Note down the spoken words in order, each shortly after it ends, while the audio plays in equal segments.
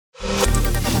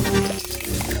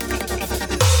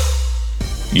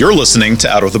You're listening to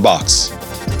Out of the Box,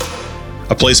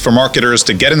 a place for marketers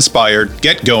to get inspired,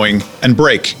 get going, and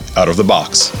break out of the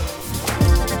box.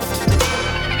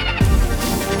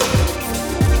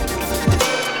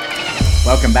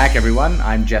 Welcome back, everyone.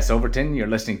 I'm Jess Overton. You're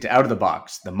listening to Out of the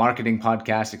Box, the marketing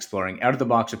podcast exploring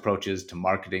out-of-the-box approaches to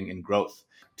marketing and growth.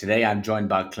 Today, I'm joined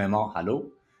by Clément. Hello.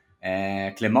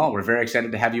 Clément, we're very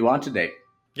excited to have you on today.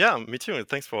 Yeah, me too.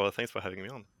 Thanks for having me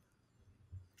on.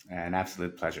 An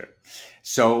absolute pleasure.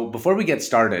 So before we get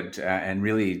started and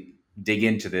really dig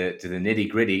into the nitty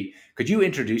gritty, could you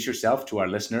introduce yourself to our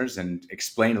listeners and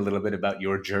explain a little bit about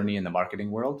your journey in the marketing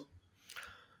world?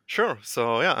 Sure.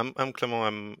 So yeah, I'm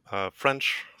Clément. I'm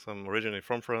French. So I'm originally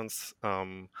from France.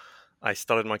 I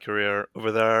started my career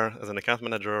over there as an account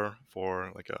manager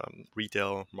for like a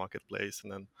retail marketplace,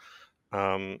 and then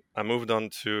I moved on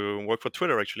to work for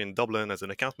Twitter actually in Dublin as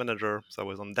an account manager. So I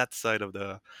was on that side of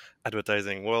the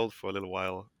advertising world for a little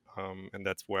while, and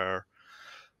that's where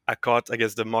I caught, I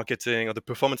guess, the marketing or the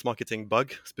performance marketing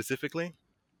bug specifically.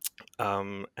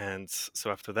 And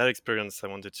so after that experience, I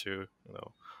wanted to,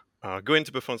 go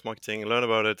into performance marketing, learn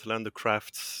about it, learn the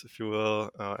crafts, if you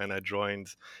will. And I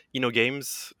joined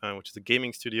InnoGames, which is a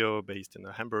gaming studio based in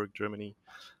Hamburg, Germany,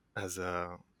 as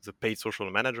a paid social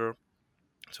manager.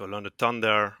 So I learned a ton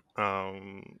there.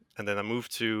 And then I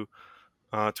moved to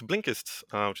Blinkist,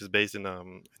 which is based in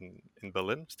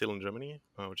Berlin, still in Germany,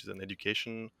 which is an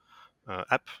education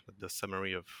app that does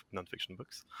summary of nonfiction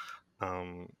books.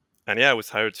 And yeah, I was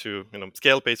hired to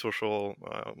scale paid social.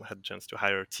 Had a chance to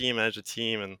hire a team, manage a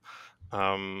team,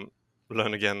 and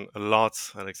learn again a lot.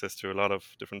 Had access to a lot of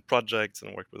different projects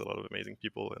and worked with a lot of amazing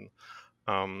people.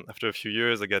 And after a few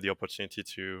years, I got the opportunity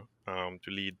to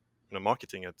lead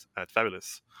marketing at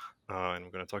Fabulous, and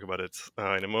we're going to talk about it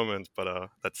in a moment. But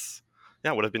that's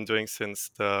what I've been doing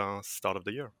since the start of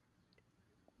the year.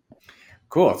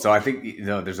 Cool. So I think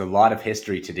there's a lot of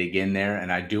history to dig in there,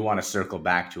 and I do want to circle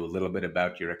back to a little bit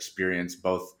about your experience,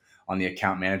 both on the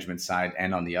account management side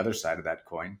and on the other side of that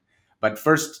coin. But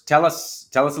first, tell us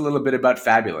a little bit about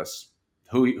Fabulous.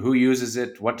 Who uses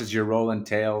it? What does your role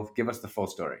entail? Give us the full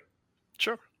story.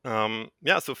 Sure.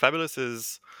 So Fabulous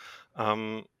is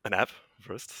an app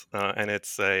first, and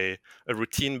it's a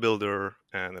routine builder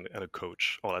and a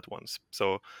coach all at once.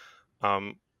 So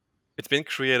it's been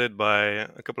created by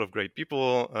a couple of great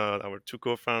people. Our two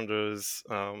co-founders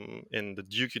in the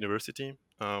Duke University.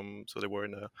 So they were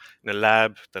in a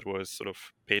lab that was sort of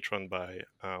patroned by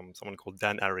someone called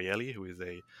Dan Ariely, who is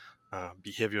a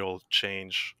behavioral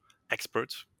change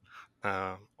expert.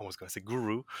 I was going to say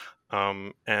guru.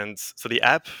 And so the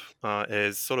app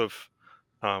is sort of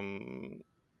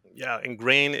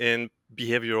ingrained in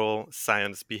behavioral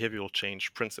science, behavioral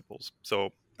change principles.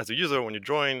 So as a user, when you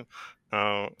join,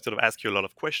 sort of ask you a lot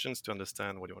of questions to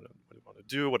understand what you want to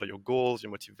do, what are your goals, your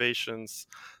motivations,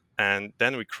 and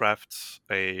then we craft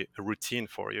a routine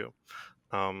for you.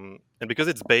 And because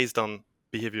it's based on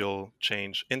behavioral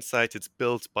change insight, it's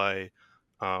built by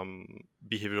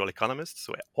behavioral economists.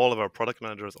 So all of our product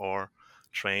managers are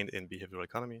trained in behavioral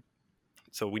economy.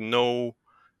 So we know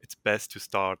it's best to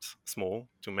start small,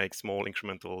 to make small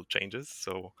incremental changes.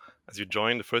 So as you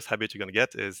join, the first habit you're going to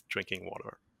get is drinking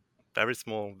water. Very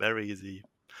small, very easy.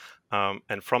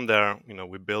 And from there,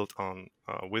 we built on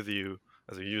with you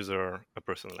as a user a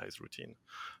personalized routine.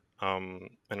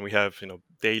 And we have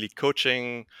daily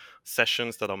coaching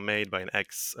sessions that are made by an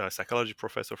ex-psychology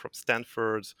professor from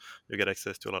Stanford. You get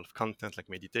access to a lot of content like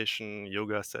meditation,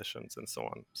 yoga sessions, and so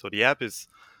on. So the app has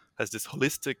this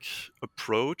holistic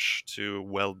approach to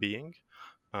well-being.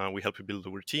 We help you build a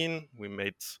routine. We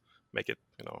make it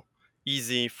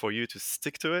easy for you to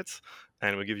stick to it,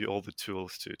 and we give you all the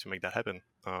tools to make that happen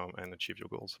and achieve your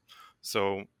goals.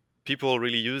 So people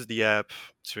really use the app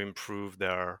to improve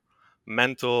their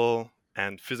mental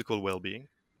and physical well-being,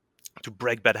 to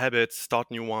break bad habits,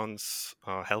 start new ones,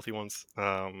 healthy ones,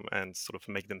 and sort of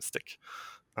make them stick.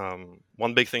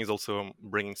 One big thing is also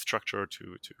bringing structure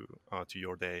to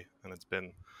your day, and it's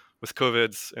been with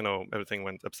COVID, everything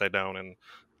went upside down, and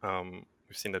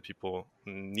we've seen that people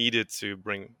needed to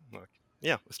bring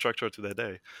a structure to their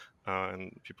day,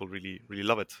 and people really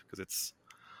love it because it's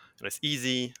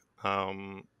easy.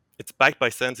 It's backed by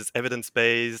sense. It's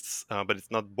evidence-based, but it's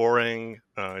not boring.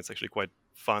 It's actually quite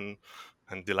fun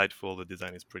and delightful. The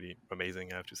design is pretty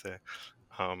amazing, I have to say,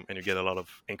 and you get a lot of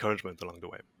encouragement along the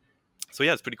way. So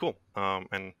yeah, it's pretty cool,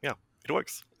 and yeah, it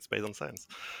works. It's based on science.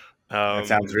 That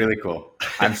sounds really cool.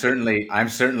 I'm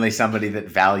certainly somebody that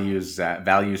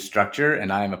values structure,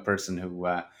 and I am a person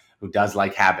who does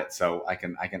like habits. So I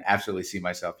can absolutely see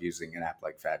myself using an app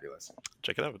like Fabulous.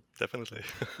 Check it out, definitely.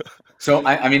 So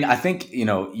I mean, I think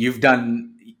you've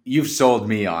done you've sold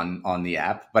me on the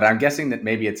app, but I'm guessing that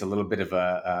maybe it's a little bit of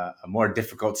a more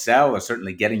difficult sell, or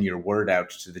certainly getting your word out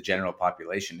to the general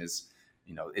population is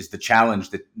the challenge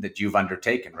that you've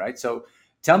undertaken, right? So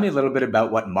tell me a little bit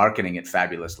about what marketing at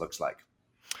Fabulous looks like.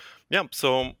 Yeah,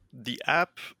 so the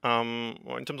app,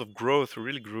 well, in terms of growth,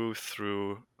 really grew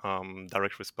through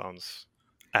direct response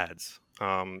ads.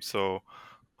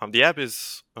 The app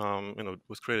is,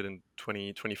 was created in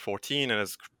 2014 and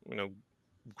has,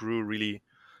 grew really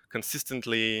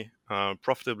consistently,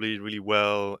 profitably, really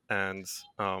well. And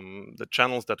the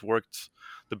channels that worked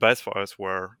the best for us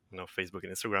were, Facebook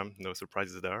and Instagram. No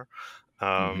surprises there.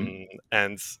 Mm-hmm.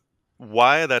 And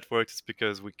why that worked is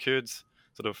because we could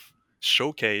sort of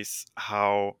showcase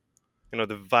how, the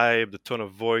vibe, the tone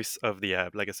of voice of the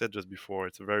app. Like I said just before,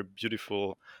 it's a very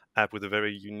beautiful app with a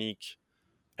very unique,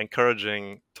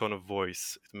 encouraging tone of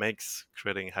voice. It makes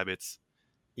creating habits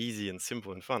easy and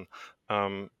simple and fun.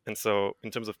 And so,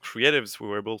 in terms of creatives, we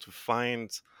were able to find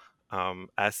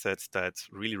assets that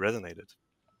really resonated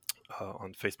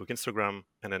on Facebook, Instagram,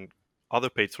 and then other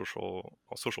paid social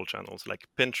channels like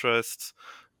Pinterest,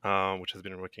 which has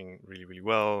been working really, really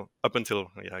well up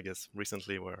until, yeah, I guess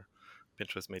recently, where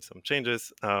Pinterest made some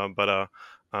changes.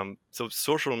 So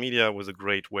social media was a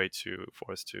great way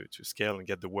for us to scale and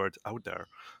get the word out there.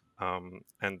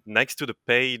 And next to the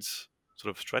paid sort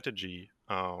of strategy,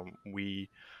 we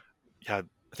had,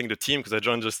 I think the team, because I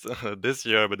joined just this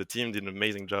year, but the team did an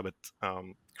amazing job at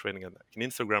creating an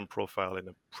Instagram profile and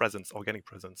a organic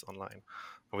presence online,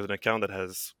 with an account that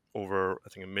has over, I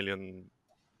think,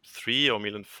 1,000,003 or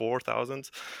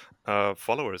 1,004,000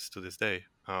 followers to this day,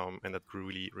 and that grew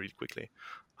really, really quickly.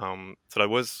 So that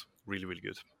was really, really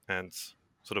good, and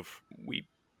sort of we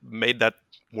made that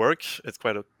work. It's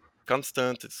quite a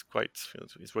constant. It's quite,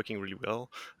 it's working really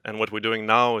well. And what we're doing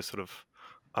now is sort of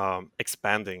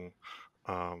expanding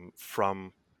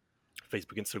from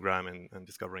Facebook, Instagram, and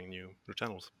discovering new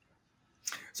channels.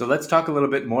 So let's talk a little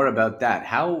bit more about that.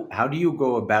 How do you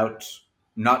go about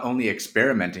not only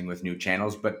experimenting with new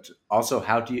channels, but also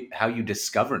how you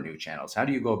discover new channels? How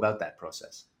do you go about that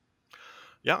process?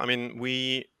 Yeah, I mean,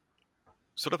 we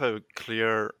sort of have a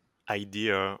clear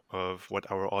idea of what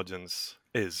our audience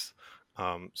is.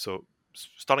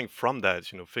 Starting from that,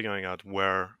 figuring out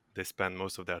where they spend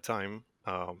most of their time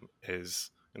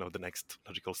is, the next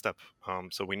logical step.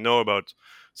 So we know about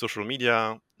social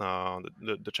media,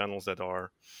 the channels that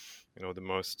are, the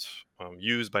most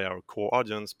used by our core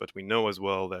audience, but we know as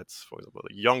well that, for example,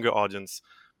 a younger audience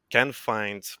can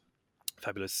find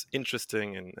Fabulous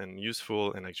interesting and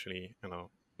useful, and actually,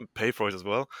 pay for it as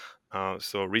well.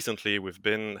 So recently we've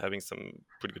been having some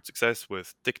pretty good success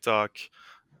with TikTok,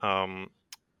 um,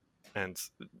 and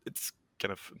it's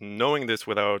kind of knowing this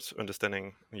without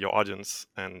understanding your audience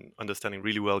and understanding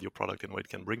really well your product and what it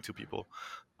can bring to people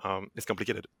is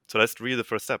complicated. So that's really the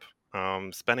first step.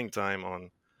 Spending time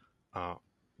on uh,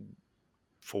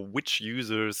 for which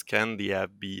users can the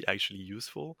app be actually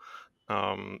useful.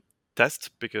 Um,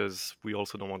 Test, because we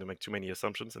also don't want to make too many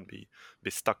assumptions and be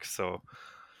stuck. So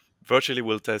virtually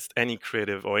we'll test any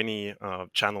creative or any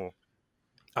channel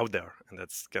out there, and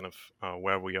that's kind of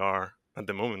where we are at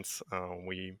the moment.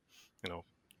 We,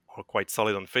 are quite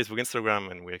solid on Facebook, Instagram,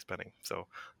 and we're expanding. So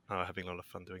having a lot of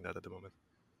fun doing that at the moment.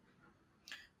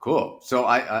 Cool. So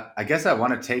I guess I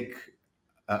want to take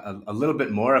a little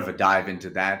bit more of a dive into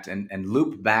that and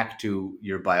loop back to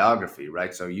your biography,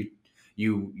 right? So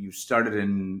you started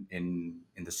in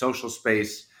the social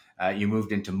space, you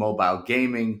moved into mobile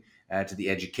gaming, to the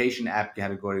education app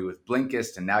category with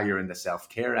Blinkist, and now you're in the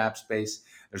self-care app space.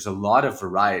 There's a lot of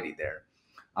variety there.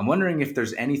 I'm wondering if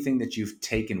there's anything that you've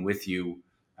taken with you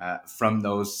from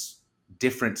those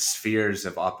different spheres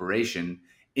of operation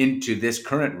into this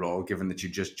current role, given that you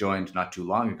just joined not too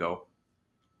long ago,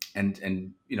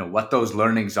 and what those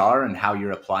learnings are and how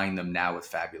you're applying them now with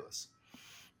Fabulous.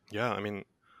 Yeah, I mean,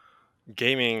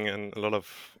 gaming, and a lot of,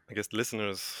 I guess,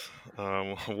 listeners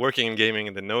working in gaming,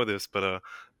 and they know this, but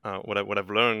what I've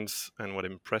learned and what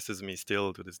impresses me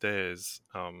still to this day is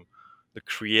the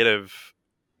creative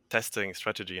testing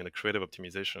strategy and the creative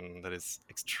optimization that is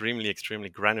extremely, extremely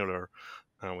granular,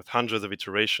 with hundreds of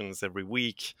iterations every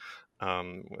week, a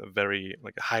very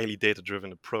like a highly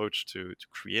data-driven approach to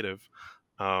creative.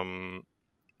 Um,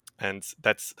 and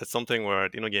that's something where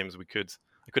at InnoGames I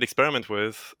could experiment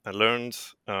with. I learned,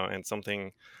 and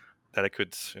something that I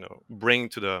could, bring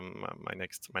to my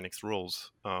next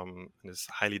roles. And this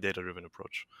highly data driven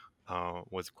approach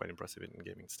was quite impressive in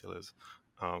gaming, still is.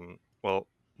 Well,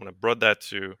 when I brought that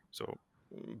to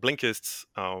Blinkist,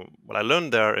 what I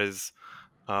learned there is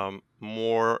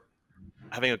more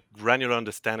having a granular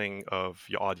understanding of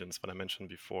your audience, what I mentioned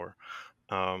before.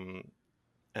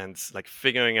 And like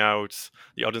figuring out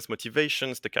the audience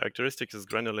motivations, the characteristics as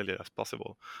granularly as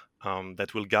possible,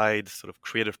 that will guide sort of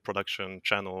creative production,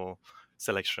 channel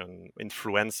selection,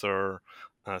 influencer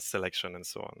selection, and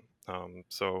so on.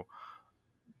 So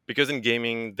because in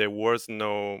gaming there was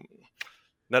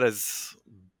not as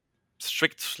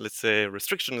strict, let's say,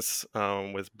 restrictions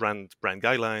with brand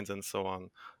guidelines and so on.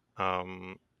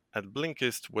 At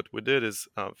Blinkist, what we did is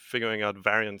figuring out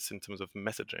variants in terms of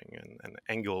messaging and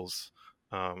angles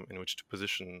in which to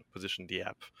position the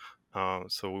app.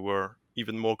 So we were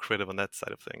even more creative on that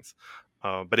side of things.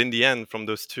 But in the end, from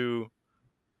those two,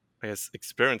 I guess,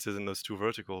 experiences in those two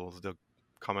verticals, the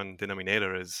common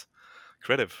denominator is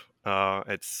creative.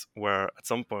 It's where at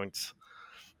some point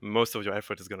most of your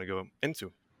effort is going to go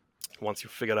into. Once you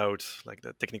figured out like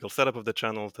the technical setup of the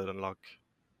channel to unlock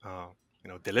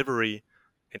delivery,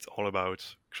 it's all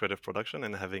about creative production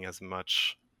and having as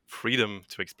much freedom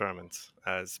to experiment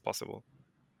as possible.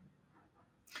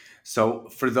 So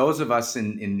for those of us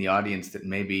in the audience that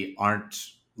maybe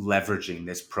aren't leveraging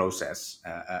this process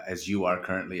as you are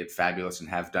currently at Fabulous and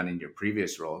have done in your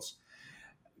previous roles,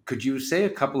 could you say a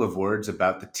couple of words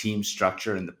about the team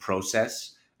structure and the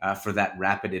process for that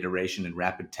rapid iteration and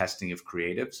rapid testing of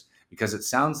creatives? Because it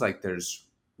sounds like there's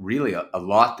really a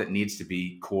lot that needs to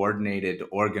be coordinated,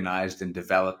 organized, and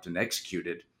developed and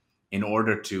executed in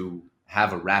order to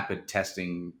have a rapid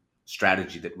testing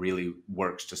strategy that really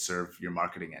works to serve your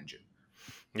marketing engine.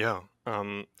 Yeah. I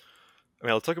mean,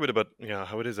 I'll talk a bit about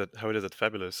how it is at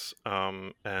Fabulous.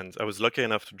 And I was lucky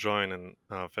enough to join, and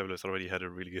Fabulous already had a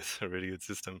really good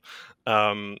system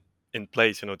in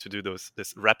place, to do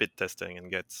this rapid testing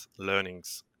and get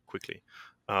learnings quickly.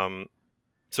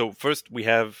 So first we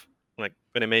have like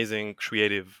an amazing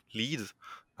creative lead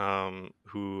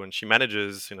who, and she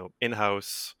manages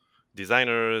in-house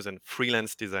designers and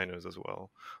freelance designers as well.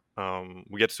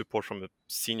 We get support from a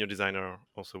senior designer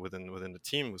also within the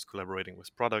team who's collaborating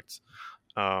with products,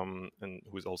 and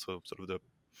who's also sort of the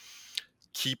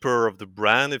keeper of the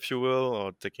brand, if you will,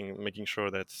 or making sure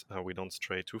that we don't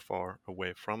stray too far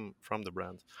away from the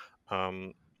brand.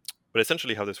 But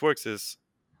essentially how this works is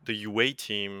the UA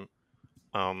team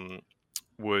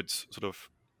would sort of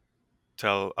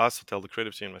tell the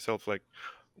creative team, myself, like,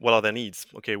 what are their needs?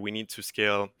 Okay, we need to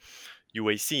scale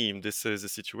UAC. This is a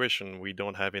situation. We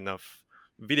don't have enough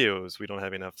videos. We don't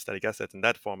have enough static assets in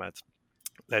that format.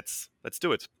 Let's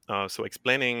do it. So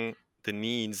explaining the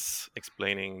needs,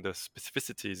 explaining the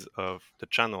specificities of the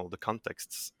channel, the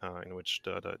contexts in which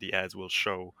the ads will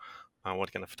show,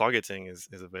 what kind of targeting is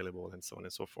available, and so on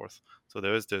and so forth. So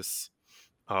there is this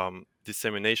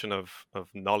dissemination of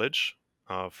knowledge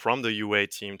from the UA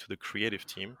team to the creative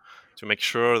team to make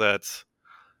sure that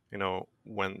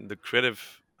when the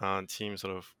creative team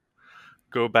sort of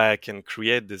go back and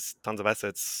create these tons of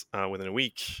assets within a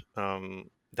week,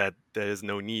 that there is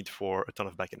no need for a ton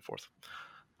of back and forth,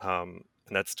 and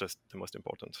that's just the most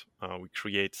important. We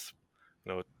create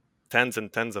tens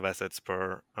and tens of assets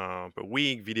per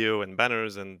week, video and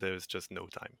banners, and there's just no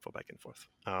time for back and forth.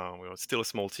 We're still a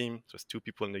small team, just 2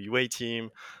 people in the UA team.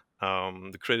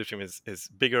 The creative team is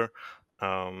bigger,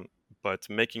 but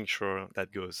making sure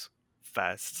that goes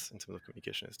fast in terms of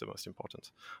communication is the most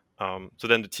important. So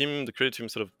then the creative team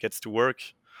sort of gets to work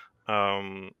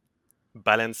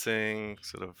balancing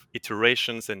sort of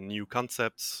iterations and new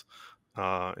concepts.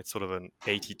 It's sort of an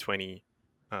 80-20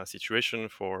 situation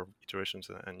for iterations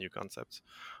and new concepts.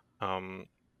 And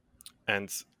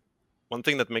one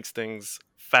thing that makes things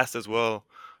fast as well,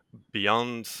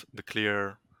 beyond the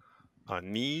clear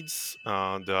needs,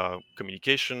 the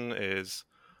communication is,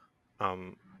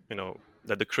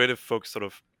 that the creative folks sort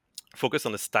of focus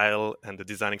on the style and the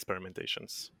design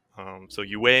experimentations. So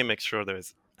UA makes sure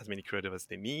there's as many creative as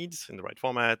they need in the right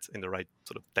format, in the right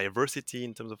sort of diversity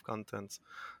in terms of content.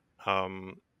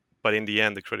 But in the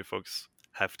end, the creative folks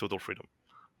have total freedom.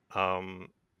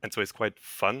 And so it's quite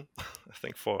fun, I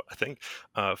think,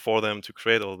 for them to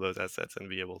create all those assets and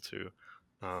be able to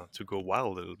go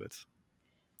wild a little bit.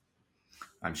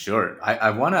 I'm sure. I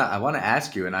wanna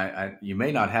ask you, and you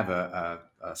may not have a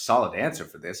solid answer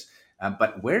for this,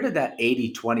 but where did that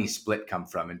 80-20 split come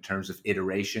from in terms of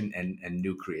iteration and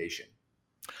new creation?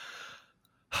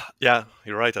 Yeah,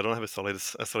 you're right. I don't have a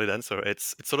solid answer. It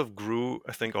sort of grew,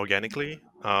 I think, organically.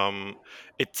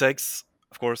 It takes,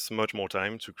 of course, much more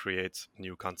time to create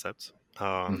new concepts.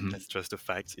 It's just a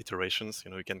fact. Iterations.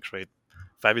 You can create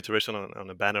 5 iterations on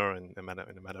a banner in a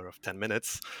matter of 10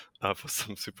 minutes for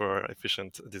some super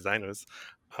efficient designers.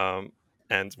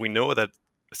 And we know that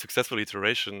a successful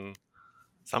iteration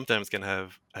sometimes can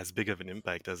have as big of an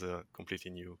impact as a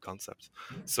completely new concept.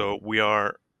 So we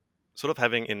are sort of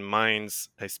having in mind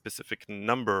a specific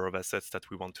number of assets that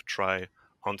we want to try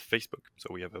on Facebook. So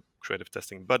we have a creative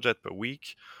testing budget per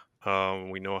week.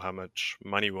 We know how much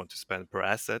money we want to spend per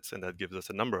asset, and that gives us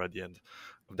a number at the end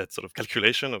of that sort of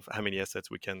calculation of how many assets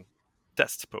we can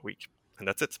test per week. And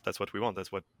that's it. That's what we want.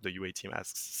 That's what the UA team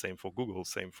asks. Same for Google,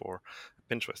 same for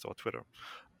Pinterest or Twitter.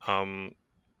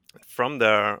 From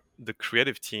there, the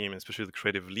creative team, especially the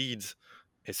creative leads,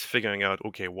 is figuring out,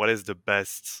 okay, what is the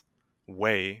best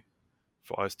way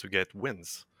for us to get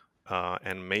wins?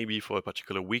 And maybe for a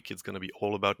particular week, it's going to be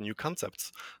all about new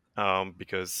concepts,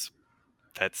 because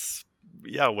that's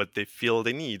what they feel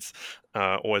they need,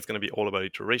 or it's going to be all about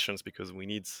iterations because we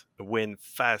need a win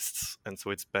fast, and so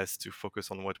it's best to focus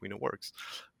on what we know works.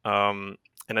 And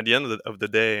at the end of the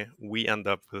day, we end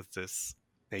up with this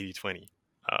 80-20.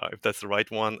 If that's the right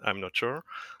one, I'm not sure.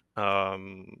 I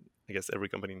guess every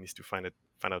company needs to find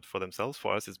out for themselves.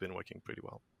 For us, it's been working pretty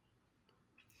well.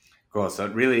 Cool.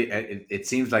 So it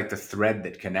seems like the thread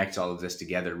that connects all of this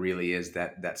together really is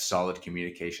that solid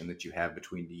communication that you have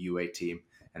between the UA team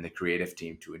and the creative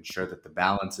team to ensure that the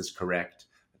balance is correct,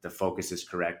 that the focus is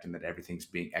correct, and that everything's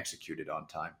being executed on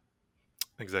time.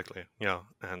 Exactly. Yeah.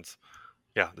 And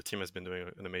yeah, the team has been doing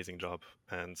an amazing job.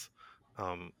 And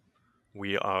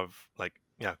we are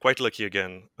quite lucky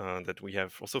again that we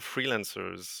have also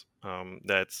freelancers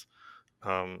that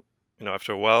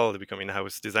after a while they become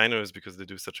in-house designers because they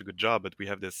do such a good job. But we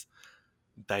have this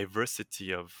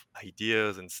diversity of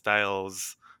ideas and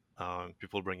styles,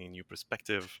 people bringing new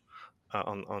perspective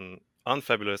on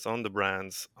Fabulous, on the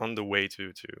brands, on the way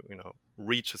to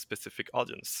reach a specific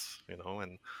audience,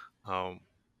 and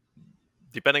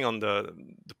depending on the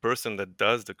person that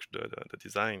does the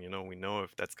design, we know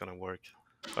if that's going to work,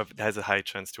 or if it has a high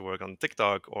chance to work on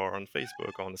TikTok or on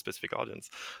Facebook or on a specific audience.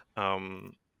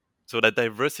 So that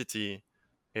diversity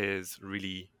is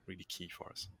really, really key for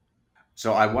us.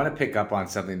 So I want to pick up on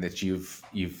something that you've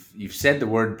said the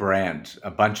word brand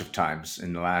a bunch of times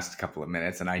in the last couple of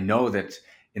minutes, and I know that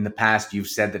in the past you've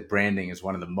said that branding is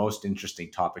one of the most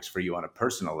interesting topics for you on a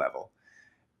personal level.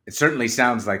 It certainly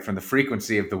sounds like from the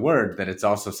frequency of the word that it's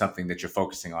also something that you're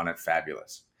focusing on at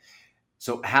Fabulous.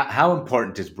 So how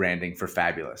important is branding for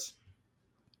Fabulous?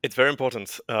 It's very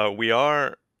important.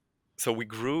 We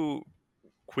grew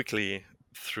quickly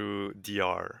through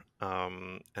DR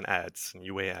and ads and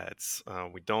UA ads.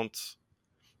 We don't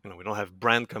have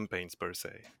brand campaigns per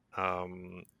se.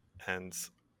 And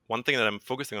one thing that I'm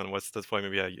focusing on, that's why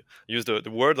maybe I use the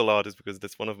word a lot, is because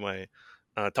that's one of my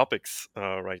topics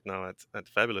right now at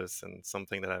Fabulous, and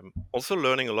something that I'm also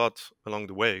learning a lot along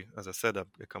the way. As I said, I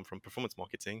come from performance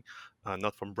marketing,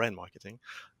 not from brand marketing.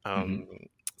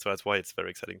 So that's why it's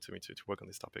very exciting to me to work on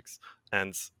these topics.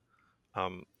 And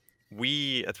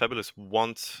we at Fabulous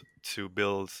want to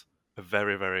build a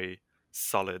very, very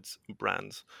solid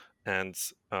brand. And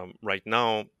right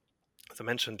now, as I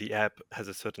mentioned, the app has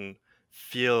a certain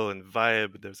feel and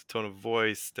vibe. There's a tone of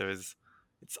voice.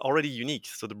 It's already unique.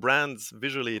 So the brands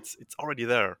visually, it's already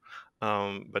there,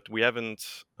 but we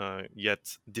haven't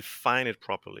yet defined it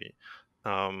properly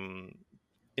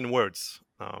in words.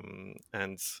 I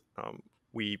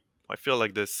feel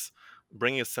like this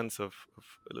bringing a sense of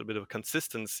a little bit of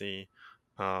consistency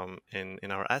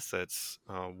in our assets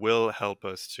will help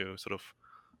us to sort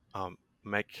of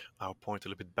make our point a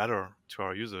little bit better to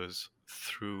our users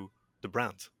through the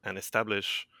brand, and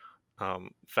establish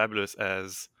Fabulous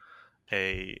as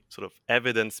a sort of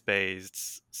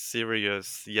evidence-based,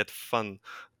 serious yet fun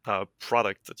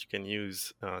product that you can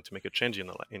use to make a change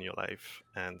in your life.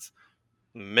 And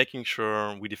making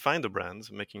sure we define the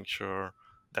brand, making sure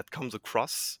that comes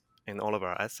across in all of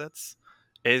our assets,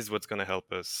 is what's going to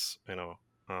help us,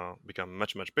 become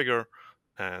much, much bigger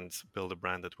and build a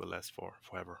brand that will last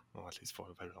forever, or at least for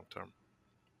a very long term.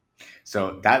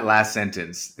 So that last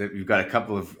sentence, that you've got a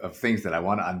couple of things that I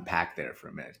want to unpack there for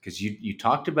a minute, because you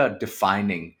talked about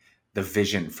defining the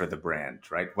vision for the brand,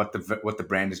 right? What the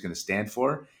brand is going to stand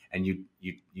for, and you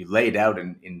laid out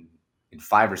in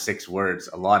 5 or 6 words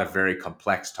a lot of very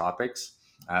complex topics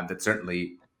that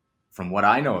certainly, from what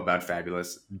I know about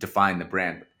Fabulous, define the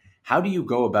brand. How do you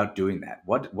go about doing that?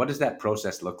 What does that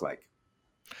process look like?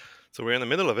 So we're in the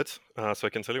middle of it, so I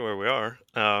can tell you where we are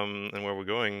and where we're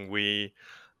going. We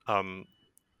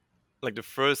the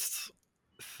first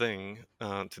thing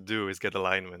to do is get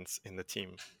alignments in the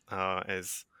team.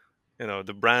 As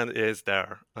the brand is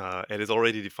there, it is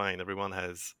already defined. Everyone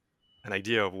has an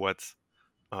idea of what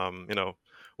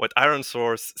what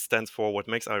ironSource stands for, what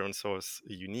makes ironSource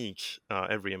unique.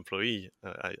 Every employee,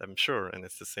 I'm sure, and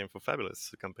it's the same for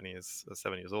Fabulous. The company is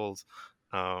 7 years old.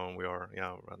 We are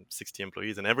around 60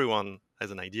 employees, and everyone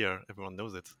has an idea. Everyone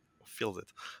knows it, or feels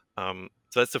it.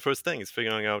 So that's the first thing: is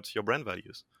figuring out your brand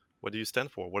values. What do you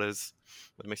stand for? What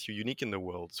makes you unique in the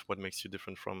world? What makes you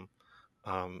different from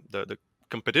the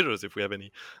competitors, if we have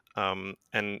any?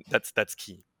 And that's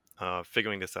key.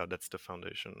 Figuring this out, that's the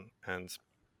foundation. And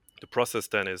the process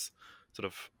then is sort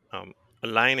of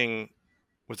aligning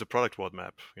with the product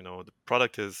roadmap. The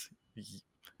product is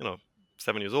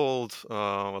 7 years old.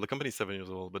 Well, the company is 7 years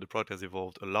old, but the product has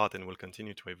evolved a lot and will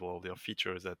continue to evolve. There are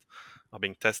features that are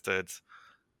being tested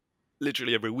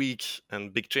literally every week,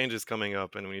 and big changes coming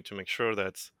up, and we need to make sure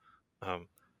that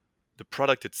the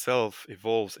product itself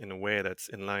evolves in a way that's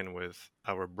in line with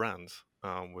our brand,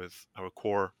 with our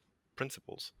core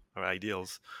principles, our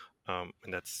ideals,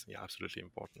 and that's absolutely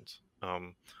important.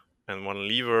 And one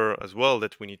lever as well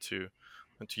that we need to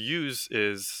use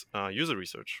is user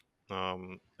research.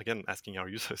 Again, asking our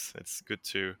users. It's good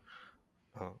to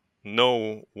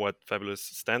know what Fabulous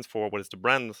stands for, what is the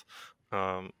brand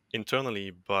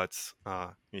internally, but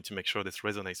we need to make sure this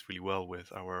resonates really well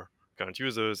with our current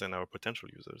users and our potential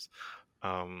users.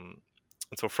 And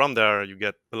so from there, you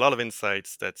get a lot of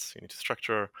insights that you need to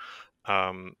structure.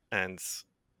 And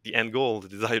the end goal, the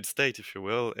desired state, if you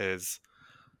will, is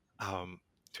to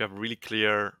have really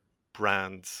clear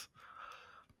brands.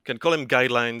 You can call them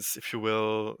guidelines, if you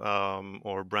will,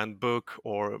 or brand book,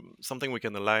 or something we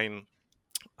can align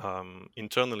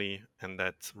internally, and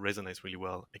that resonates really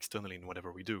well externally in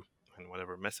whatever we do and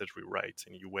whatever message we write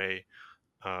in UA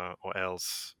or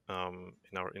else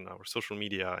in our social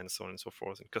media and so on and so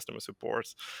forth, and customer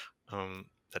support,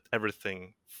 that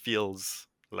everything feels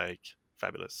like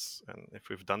Fabulous. And if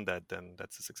we've done that, then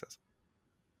that's a success.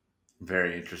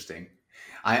 Very interesting.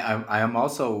 I am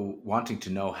also wanting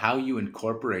to know how you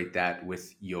incorporate that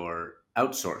with your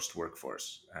outsourced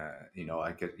workforce.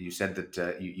 You said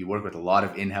that you work with a lot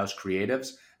of in-house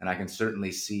creatives, and I can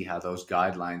certainly see how those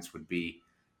guidelines would be.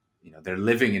 They're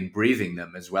living and breathing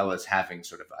them, as well as having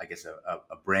sort of, I guess,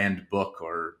 a brand book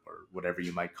or whatever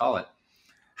you might call it.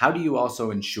 How do you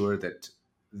also ensure that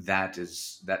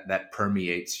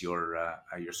permeates your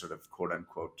sort of quote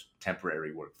unquote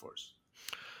temporary workforce?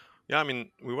 Yeah, I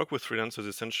mean, we work with freelancers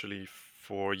essentially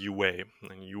for UA,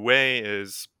 and UA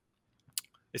is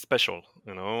special.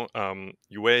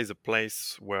 UA is a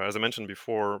place where, as I mentioned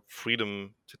before,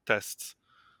 freedom to test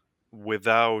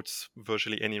without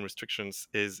virtually any restrictions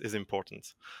is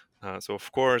important. So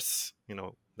of course,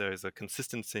 there is a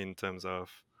consistency in terms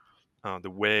of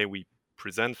the way we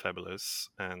present Fabulous,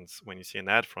 and when you see an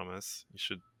ad from us, you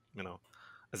should,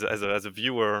 as a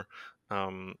viewer,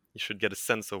 you should get a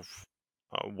sense of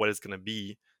what it's going to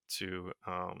be to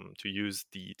use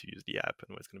the app,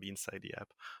 and what's going to be inside the app,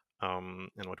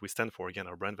 and what we stand for. Again,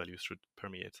 our brand values should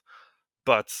permeate.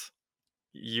 But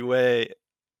UA,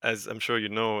 as I'm sure you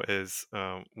know, is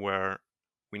where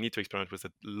we need to experiment with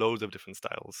loads of different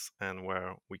styles, and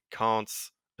where we can't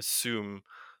assume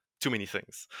too many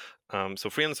things. So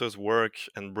freelancers work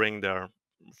and bring their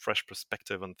fresh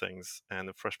perspective on things, and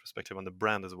a fresh perspective on the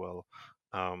brand as well.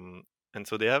 And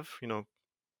so they have,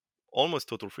 almost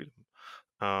total freedom.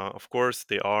 Of course,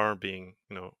 they are being,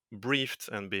 briefed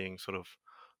and being sort of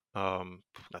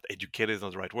not educated is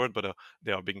not the right word, but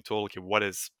they are being told, okay, what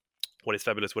is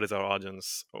Fabulous? What is our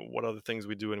audience? What are the things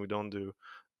we do and we don't do?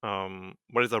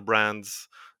 What is our brands?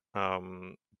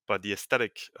 But the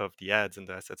aesthetic of the ads and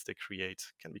the assets they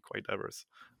create can be quite diverse,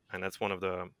 and that's one of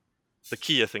the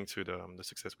key, I think, to the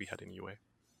success we had in UA.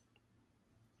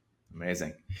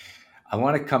 Amazing. I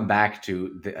want to come back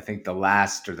to I think the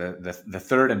last, or the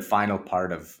third and final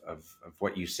part of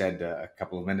what you said a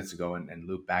couple of minutes ago, and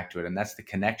loop back to it, and that's the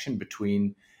connection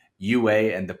between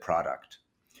UA and the product.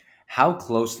 How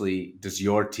closely does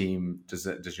your team,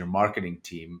 does your marketing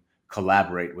team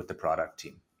collaborate with the product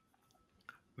team?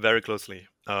 Very closely.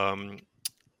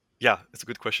 Yeah, it's a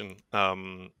good question.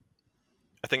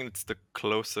 I think it's the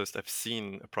closest I've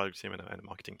seen a product team and a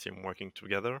marketing team working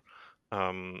together.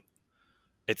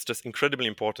 It's just incredibly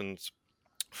important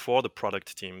for the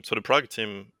product team. So the product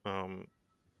team,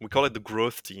 we call it the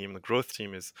growth team. The growth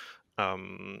team is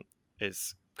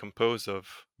composed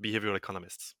of behavioral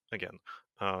economists again.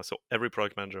 So every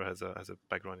product manager has a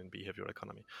background in behavioral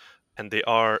economy, and they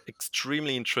are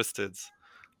extremely interested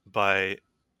by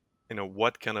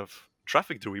what kind of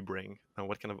traffic do we bring, and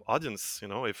what kind of audience.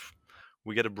 If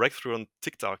we get a breakthrough on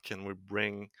TikTok and we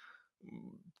bring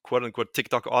quote unquote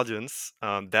TikTok audience,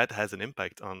 that has an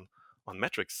impact on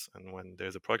metrics. And when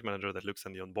there's a product manager that looks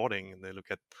at the onboarding and they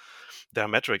look at their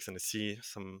metrics and they see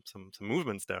some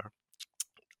movements there,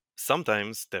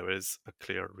 sometimes there is a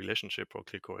clear relationship or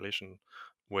clear correlation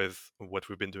with what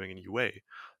we've been doing in UA.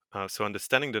 So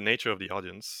understanding the nature of the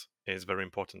audience is very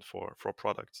important for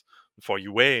products. For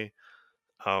UA,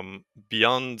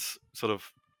 beyond sort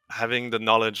of having the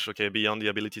knowledge, okay, beyond the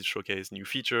ability to showcase new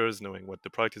features, knowing what the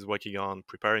product is working on,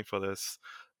 preparing for this,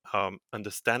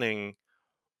 understanding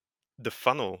the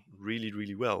funnel really,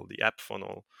 really well, the app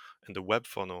funnel and the web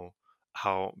funnel,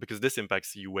 because this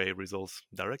impacts UA results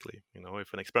directly.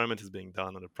 If an experiment is being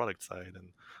done on the product side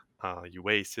and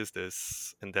UA sees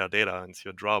this in their data and see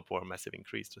a drop or a massive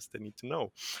increase, just they need to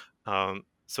know.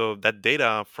 So that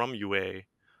data from UA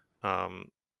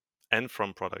and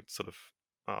from product sort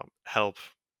of help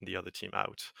the other team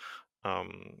out.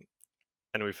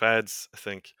 And we've had, I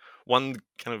think, one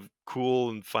kind of cool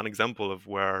and fun example of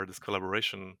where this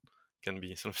collaboration can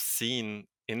be sort of seen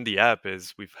in the app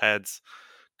is we've had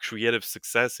creative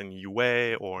success in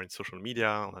UA or in social media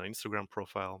on an Instagram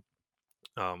profile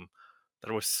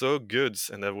that was so good,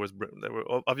 and that were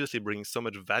obviously bringing so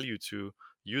much value to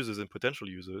users and potential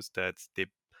users that they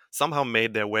somehow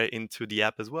made their way into the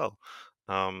app as well.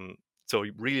 So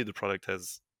really the product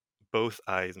has both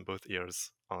eyes and both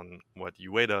ears on what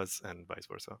UA does and vice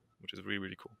versa, which is really,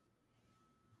 really cool.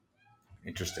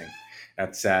 Interesting.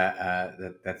 That's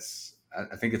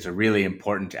I think it's a really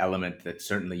important element that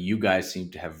certainly you guys seem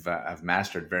to have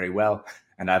mastered very well.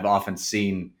 And I've often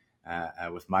seen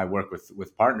with my work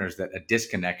with partners that a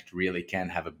disconnect really can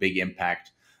have a big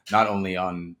impact, not only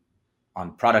on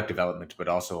product development but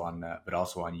also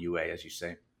on UA, as you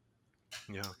say.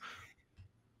 Yeah.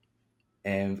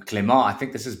 And Clément, I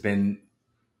think this has been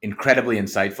incredibly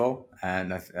insightful,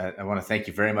 and I want to thank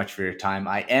you very much for your time.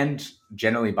 I end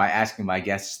generally by asking my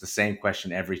guests the same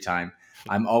question every time.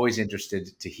 I'm always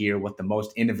interested to hear what the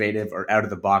most innovative or out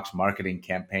of the box marketing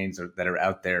campaigns that are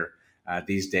out there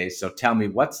these days. So tell me,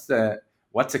 what's a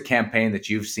campaign that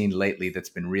you've seen lately that's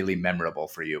been really memorable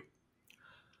for you?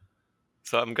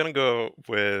 So I'm gonna go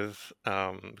with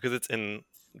because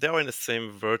they are in the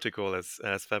same vertical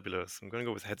as Fabulous. I'm gonna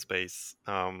go with Headspace.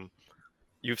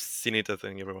 You've seen it. I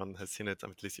think everyone has seen it,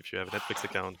 at least if you have a Netflix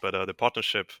account. But the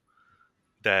partnership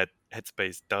that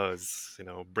Headspace does,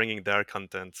 bringing their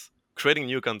content, creating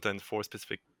new content for a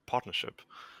specific partnership,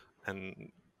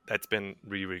 and that's been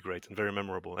really, really great and very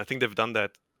memorable. I think they've done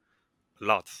that a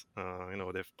lot.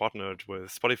 They've partnered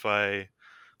with Spotify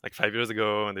like 5 years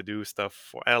ago, and they do stuff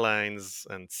for airlines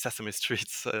and Sesame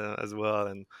Street as well.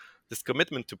 And this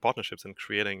commitment to partnerships and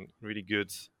creating really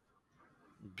good,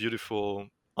 beautiful,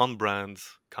 on-brand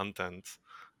content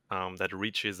that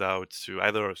reaches out to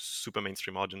either a super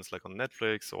mainstream audience like on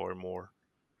Netflix, or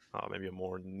maybe a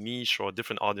more niche or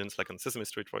different audience like on Sesame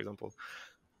Street, for example.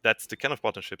 That's the kind of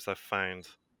partnerships I find,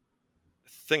 I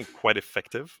think, quite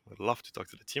effective. I'd love to talk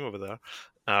to the team over there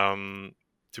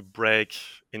to break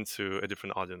into a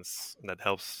different audience, and that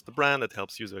helps the brand, that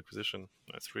helps user acquisition.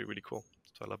 That's really, really cool.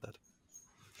 So I love that.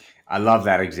 I love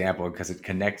that example because it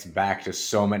connects back to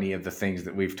so many of the things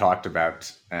that we've talked about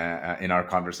in our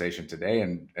conversation today,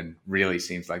 and really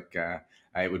seems like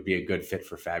it would be a good fit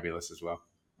for Fabulous as well.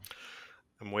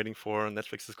 I'm waiting for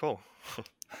Netflix's call.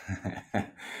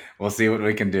 We'll see what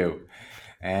we can do.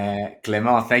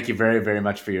 Clément, thank you very, very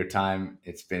much for your time.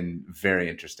 It's been very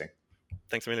interesting.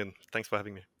 Thanks a million. Thanks for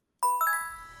having me.